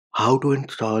how to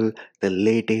install the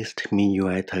latest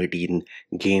Miui 13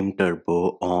 Game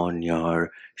Turbo on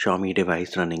your Xiaomi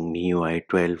device running Miui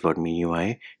 12 or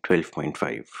Miui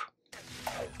 12.5.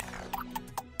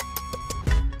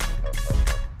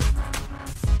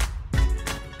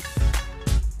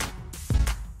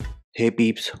 Hey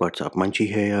peeps, what's up? Munchie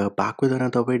here, back with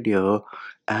another video.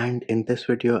 And in this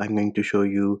video, I'm going to show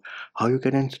you how you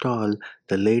can install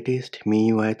the latest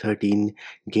Miui 13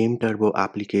 Game Turbo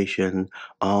application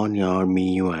on your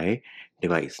Miui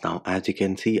device. Now, as you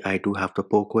can see, I do have the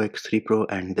Poco X3 Pro,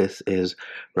 and this is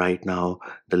right now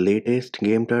the latest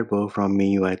Game Turbo from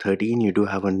Miui 13. You do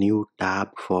have a new tab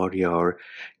for your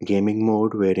gaming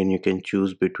mode wherein you can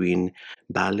choose between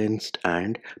balanced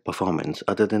and performance.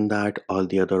 Other than that, all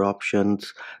the other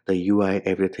options, the UI,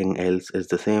 everything else is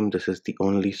the same. This is the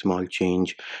only small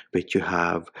change which you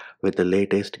have with the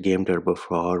latest Game Turbo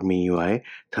for MIUI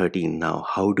 13. Now,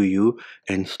 how do you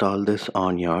install this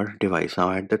on your device?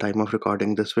 Now, at the time of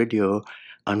recording this video,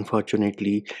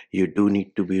 unfortunately, you do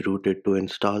need to be rooted to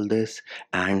install this,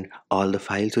 and all the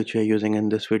files which we are using in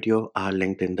this video are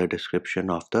linked in the description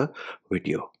of the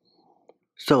video.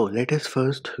 So let us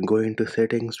first go into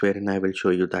settings, wherein I will show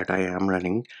you that I am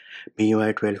running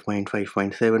MIUI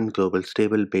 12.5.7 global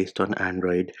stable based on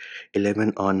Android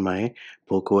 11 on my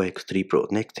Poco X3 Pro.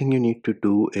 Next thing you need to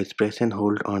do is press and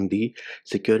hold on the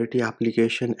security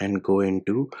application and go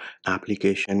into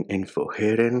application info.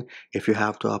 Herein, if you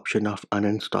have the option of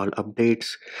uninstall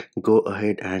updates, go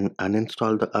ahead and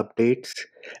uninstall the updates,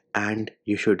 and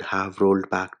you should have rolled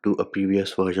back to a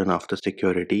previous version of the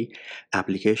security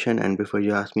application. And before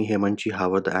you ask me, hey Manchi,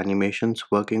 how are the animations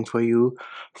working for you?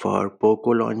 For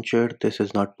Poco launcher, this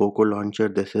is not Poco launcher,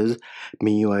 this is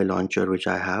MIUI launcher which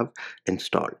I have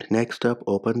installed. Next up,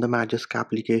 open the Magisk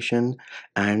application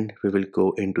and we will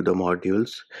go into the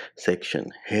modules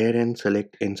section. Herein,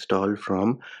 select install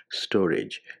from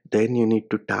storage. Then you need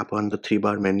to tap on the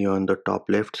 3-bar menu on the top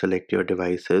left, select your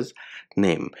device's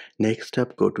name. Next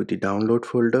up, go to the download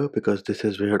folder, because this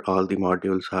is where all the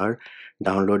modules are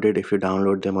downloaded if you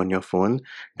download them on your phone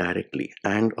directly.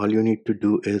 And all you need to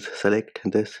do is select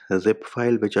this zip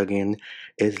file, which again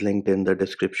is linked in the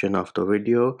description of the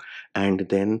video. And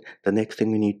then the next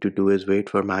thing you need to do is wait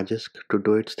for Magisk to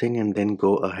do its thing, and then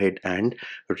go ahead and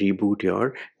reboot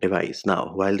your device.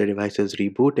 Now, while the device is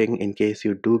rebooting, in case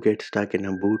you do get stuck in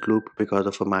a boot loop because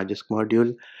of a Magisk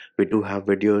module, we do have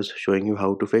videos showing you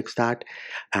how to fix that,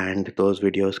 and those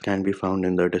videos can be found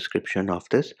in the description of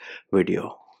this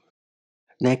video.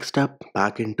 Next up,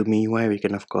 back into MIUI, we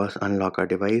can of course unlock our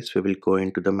device. We will go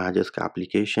into the Magisk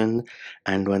application,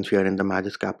 and once we are in the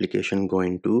Magisk application, go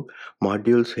into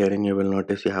modules. Herein you will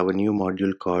notice you have a new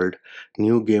module called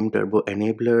New Game Turbo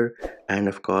Enabler, and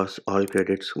of course all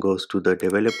credits goes to the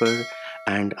developer.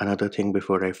 And another thing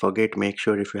before I forget, make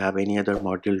sure if you have any other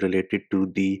module related to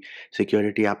the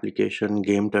security application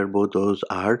Game Turbo, those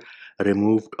are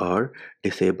removed or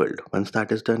disabled. Once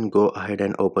that is done, go ahead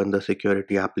and open the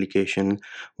security application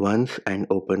once and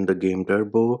open the Game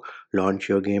Turbo, launch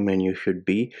your game, and you should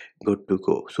be good to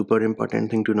go. Super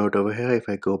important thing to note over here, if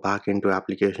I go back into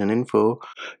application info,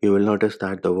 you will notice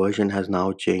that the version has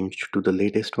now changed to the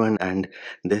latest one, and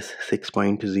this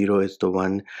 6.0 is the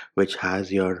one which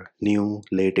has your new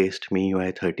latest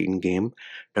MIUI 13 Game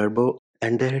Turbo.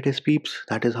 And there it is peeps,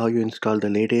 that is how you install the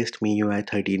latest MIUI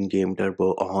 13 Game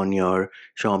Turbo on your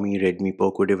Xiaomi Redmi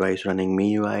Poco device running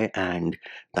MIUI. And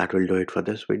that will do it for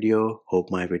this video. Hope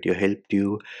my video helped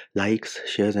you. Likes,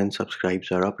 shares and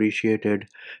subscribes are appreciated.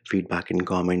 Feedback and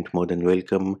comment more than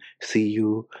welcome. See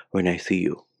you when I see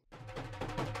you.